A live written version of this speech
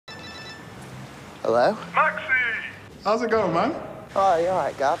Hello? Maxie! How's it going, man? Oh, you all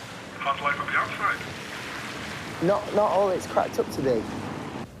right, Gav? How's life on the outside? Not all it's cracked up to be.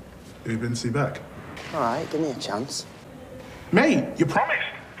 Who you been to see back? All right, give me a chance. Mate, you Promised.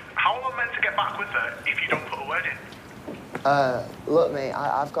 How am I meant to get back with her if you don't put a word in? Look, mate,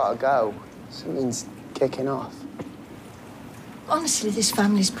 I've got to go. Something's kicking off. Honestly, this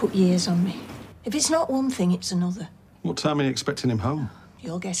family's put years on me. If it's not one thing, it's another. What time are you expecting him home?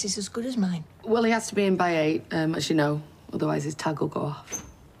 Your guess is as good as mine. Well, he has to be in by 8, as you know. Otherwise, his tag will go off.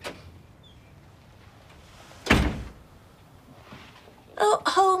 Oh,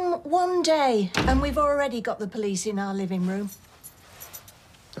 home one day, and we've already got the police in our living room.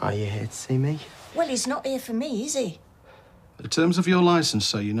 Are you here to see me? Well, he's not here for me, is he? The terms of your licence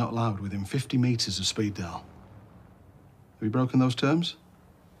say you're not allowed within 50 metres of speed dial. Have you broken those terms?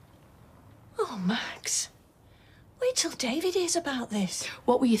 Oh, Max. Wait till David hears about this.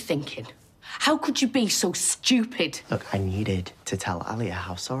 What were you thinking? How could you be so stupid? Look, I needed to tell Alia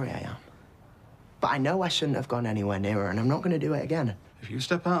how sorry I am. But I know I shouldn't have gone anywhere near her, and I'm not going to do it again. If you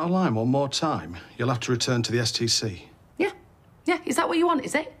step out of line one more time, you'll have to return to the STC. Yeah. Yeah, is that what you want,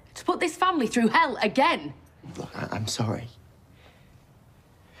 is it? To put this family through hell again? Look, I'm sorry.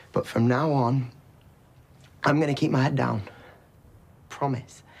 But from now on, I'm going to keep my head down.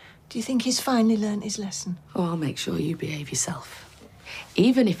 Promise. Do you think he's finally learnt his lesson? Oh, I'll make sure you behave yourself.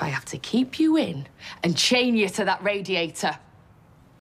 Even if I have to keep you in and chain you to that radiator.